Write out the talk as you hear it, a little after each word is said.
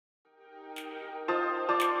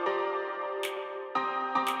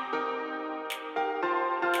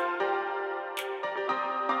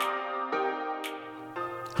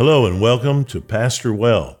Hello and welcome to Pastor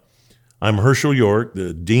Well. I'm Herschel York,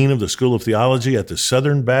 the Dean of the School of Theology at the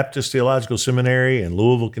Southern Baptist Theological Seminary in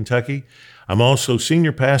Louisville, Kentucky. I'm also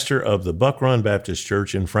Senior Pastor of the Buck Run Baptist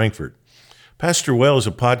Church in Frankfort. Pastor Well is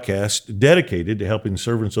a podcast dedicated to helping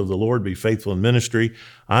servants of the Lord be faithful in ministry.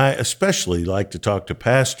 I especially like to talk to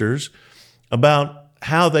pastors about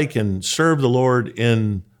how they can serve the Lord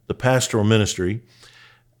in the pastoral ministry.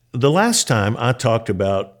 The last time I talked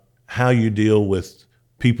about how you deal with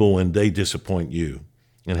people when they disappoint you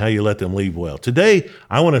and how you let them leave well. Today,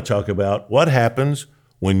 I want to talk about what happens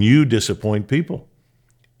when you disappoint people.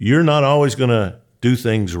 You're not always going to do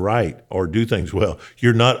things right or do things well.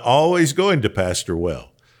 You're not always going to pastor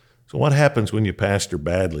well. So what happens when you pastor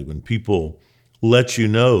badly, when people let you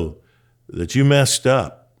know that you messed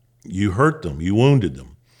up, you hurt them, you wounded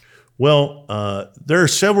them? Well, there are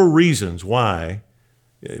several reasons why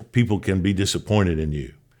people can be disappointed in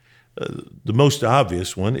you. The most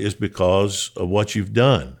obvious one is because of what you've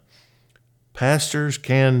done. Pastors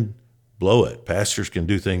can blow it. Pastors can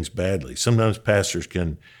do things badly. Sometimes pastors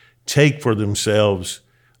can take for themselves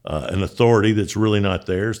an authority that's really not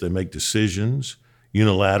theirs. They make decisions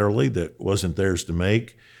unilaterally that wasn't theirs to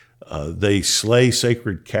make. They slay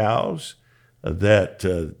sacred cows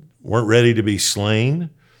that weren't ready to be slain.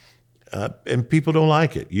 And people don't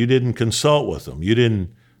like it. You didn't consult with them. You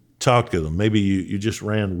didn't talk to them. Maybe you just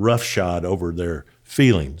ran roughshod over their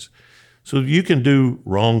feelings. So you can do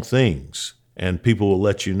wrong things, and people will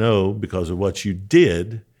let you know because of what you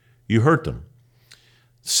did, you hurt them.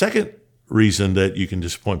 Second reason that you can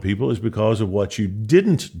disappoint people is because of what you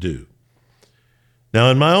didn't do.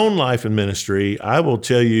 Now, in my own life and ministry, I will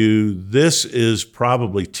tell you this is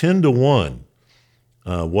probably 10 to 1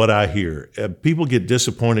 what I hear. People get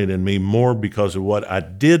disappointed in me more because of what I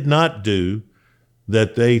did not do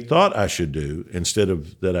that they thought I should do instead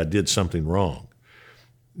of that I did something wrong.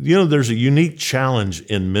 You know, there's a unique challenge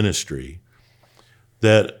in ministry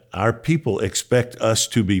that our people expect us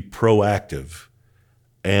to be proactive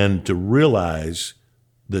and to realize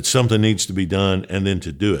that something needs to be done and then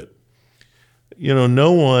to do it. You know,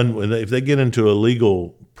 no one, if they get into a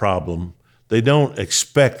legal problem, they don't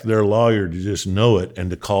expect their lawyer to just know it and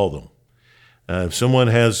to call them. If someone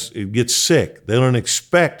gets sick, they don't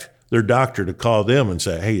expect their doctor to call them and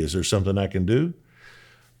say, hey, is there something I can do?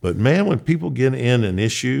 But man, when people get in an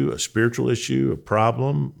issue, a spiritual issue, a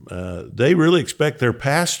problem, they really expect their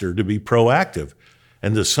pastor to be proactive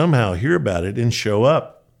and to somehow hear about it and show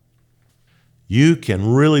up. You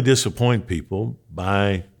can really disappoint people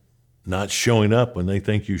by not showing up when they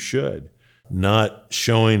think you should, not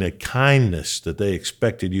showing a kindness that they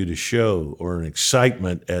expected you to show or an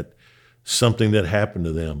excitement at something that happened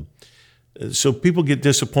to them. So people get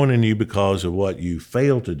disappointed in you because of what you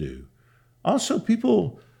fail to do. Also,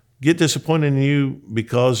 people get disappointed in you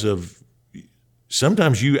because of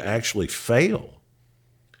sometimes you actually fail.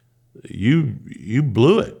 You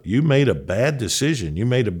blew it. You made a bad decision. You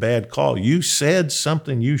made a bad call. You said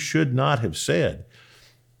something you should not have said.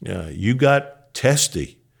 You got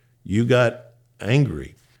testy. You got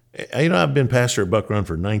angry. You know, I've been pastor at Buck Run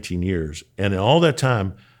for 19 years, and in all that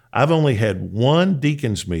time, I've only had one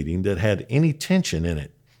deacons meeting that had any tension in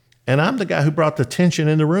it. And I'm the guy who brought the tension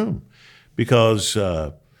in the room because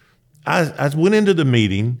I went into the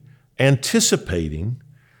meeting anticipating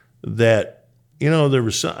that, you know, there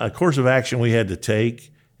was a course of action we had to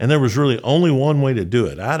take, and there was really only one way to do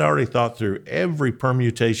it. I'd already thought through every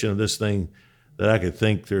permutation of this thing that I could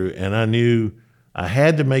think through, and I knew I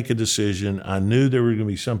had to make a decision. I knew there were going to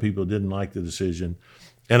be some people who didn't like the decision,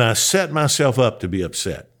 and I set myself up to be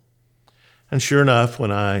upset. And sure enough,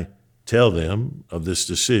 when I tell them of this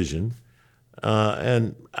decision,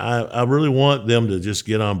 and I really want them to just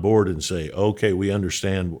get on board and say, okay, we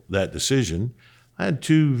understand that decision. I had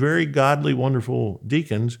two very godly, wonderful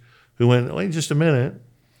deacons who went, wait just a minute.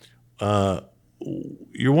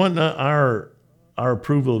 You're wanting our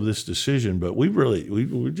approval of this decision, but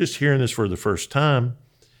we're just hearing this for the first time.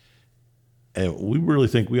 And we really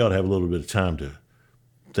think we ought to have a little bit of time to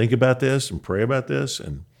think about this and pray about this.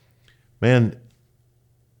 And man,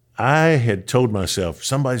 I had told myself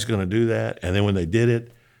somebody's going to do that. And then when they did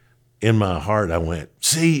it, in my heart, I went,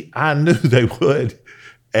 see, I knew they would.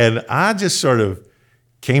 And I just sort of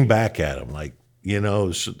came back at them like, you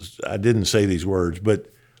know, I didn't say these words,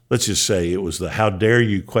 but let's just say it was the how dare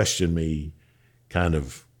you question me kind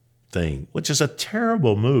of thing, which is a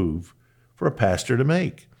terrible move for a pastor to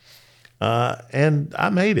make. And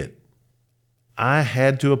I made it. I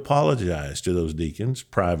had to apologize to those deacons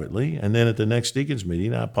privately. And then at the next deacons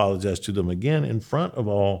meeting, I apologized to them again in front of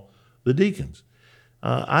all the deacons.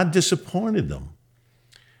 I disappointed them.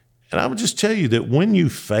 And I would just tell you that when you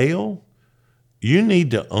fail, you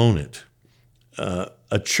need to own it.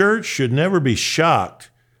 A church should never be shocked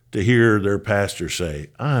to hear their pastor say,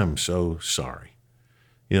 "I'm so sorry."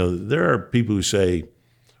 There are people who say,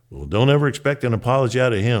 "Well, don't ever expect an apology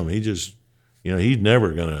out of him. He's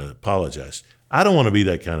never going to apologize." I don't want to be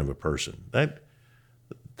that kind of a person.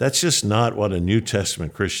 That's just not what a New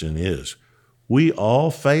Testament Christian is. We all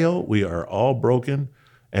fail. We are all broken.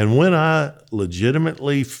 And when I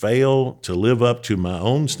legitimately fail to live up to my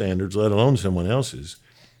own standards, let alone someone else's,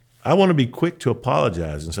 I want to be quick to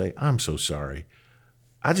apologize and say, "I'm so sorry.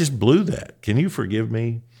 I just blew that. Can you forgive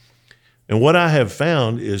me?" And what I have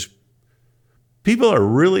found is people are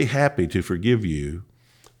really happy to forgive you.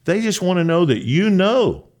 They just want to know that you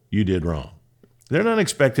did wrong. They're not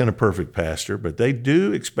expecting a perfect pastor, but they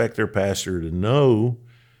do expect their pastor to know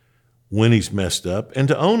when he's messed up and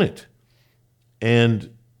to own it. And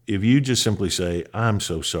if you just simply say, "I'm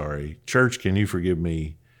so sorry, church, can you forgive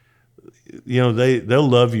me?" They'll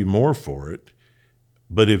love you more for it.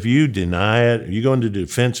 But if you deny it, you go into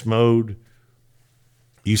defense mode,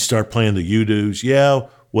 you start playing the you-dos. "Yeah,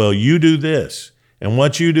 well, you do this, and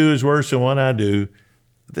what you do is worse than what I do,"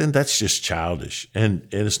 then that's just childish, and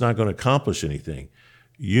it's not going to accomplish anything.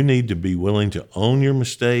 You need to be willing to own your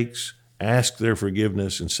mistakes, ask their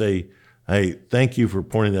forgiveness, and say, "Hey, thank you for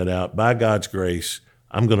pointing that out. By God's grace,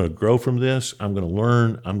 I'm going to grow from this. I'm going to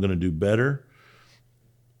learn. I'm going to do better."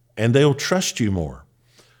 And they'll trust you more.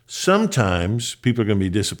 Sometimes people are going to be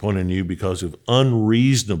disappointed in you because of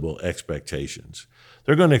unreasonable expectations.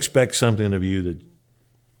 They're going to expect something of you that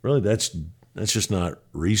really that's just not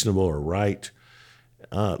reasonable or right.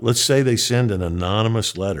 Let's say they send an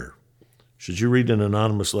anonymous letter. Should you read an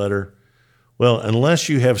anonymous letter? Well, unless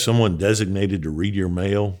you have someone designated to read your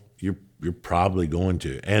mail, you're probably going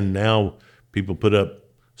to. And now people put up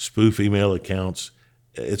spoof email accounts.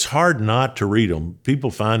 It's hard not to read them.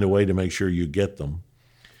 People find a way to make sure you get them.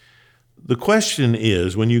 The question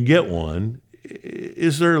is, when you get one,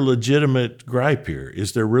 is there a legitimate gripe here?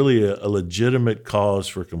 Is there really a legitimate cause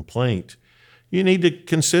for complaint? You need to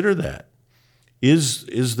consider that.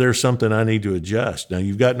 Is there something I need to adjust? Now,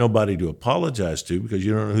 you've got nobody to apologize to because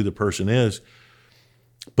you don't know who the person is.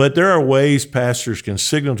 But there are ways pastors can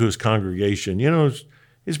signal to his congregation,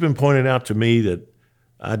 it's been pointed out to me that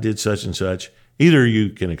I did such and such. Either you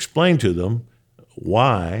can explain to them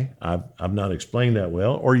why I've not explained that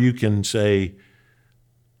well, or you can say,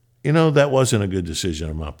 that wasn't a good decision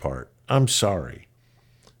on my part. I'm sorry.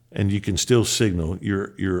 And you can still signal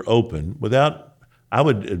you're open without, I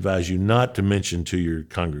would advise you not to mention to your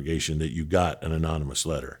congregation that you got an anonymous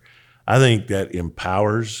letter. I think that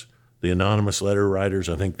empowers the anonymous letter writers.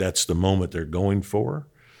 I think that's the moment they're going for.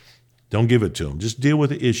 Don't give it to them. Just deal with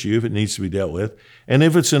the issue if it needs to be dealt with. And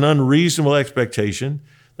if it's an unreasonable expectation,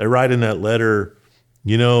 they write in that letter,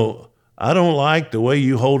 "I don't like the way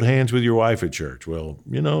you hold hands with your wife at church." Well,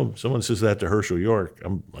 someone says that to Herschel York.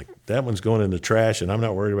 I'm like, that one's going in the trash, and I'm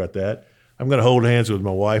not worried about that. I'm going to hold hands with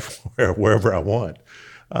my wife wherever I want.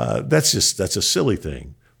 That's a silly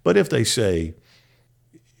thing. But if they say,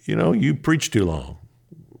 "You preach too long,"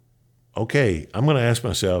 okay, I'm going to ask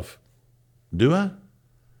myself, do I?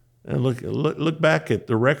 And look back at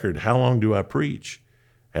the record. How long do I preach?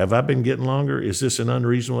 Have I been getting longer? Is this an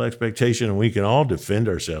unreasonable expectation? And we can all defend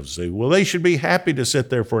ourselves and say, "Well, they should be happy to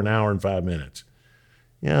sit there for an hour and 5 minutes."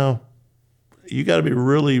 You got to be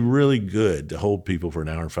really, really good to hold people for an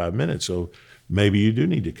hour and 5 minutes. So maybe you do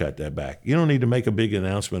need to cut that back. You don't need to make a big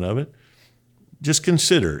announcement of it. Just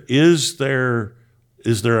consider, is their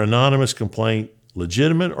anonymous complaint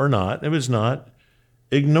legitimate or not? If it's not,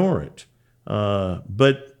 ignore it.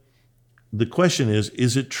 But the question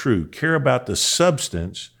is it true? Care about the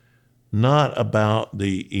substance, not about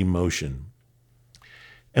the emotion.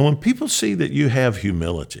 And when people see that you have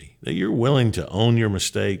humility, that you're willing to own your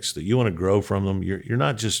mistakes, that you want to grow from them, you're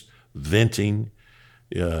not just venting,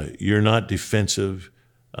 you're not defensive,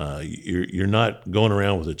 you're not going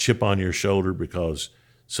around with a chip on your shoulder because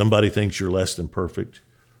somebody thinks you're less than perfect.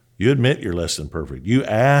 You admit you're less than perfect. You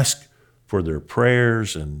ask for their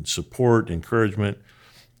prayers and support, encouragement.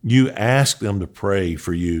 You ask them to pray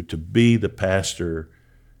for you to be the pastor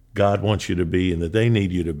God wants you to be and that they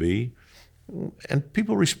need you to be. And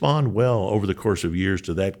people respond well over the course of years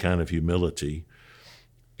to that kind of humility.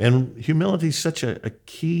 And humility is such a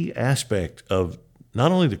key aspect of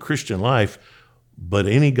not only the Christian life, but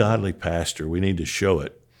any godly pastor. We need to show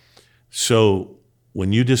it. So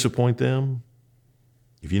when you disappoint them,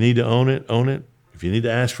 if you need to own it, own it. If you need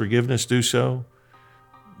to ask forgiveness, do so.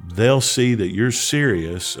 They'll see that you're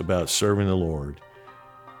serious about serving the Lord,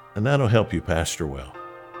 and that'll help you pastor well.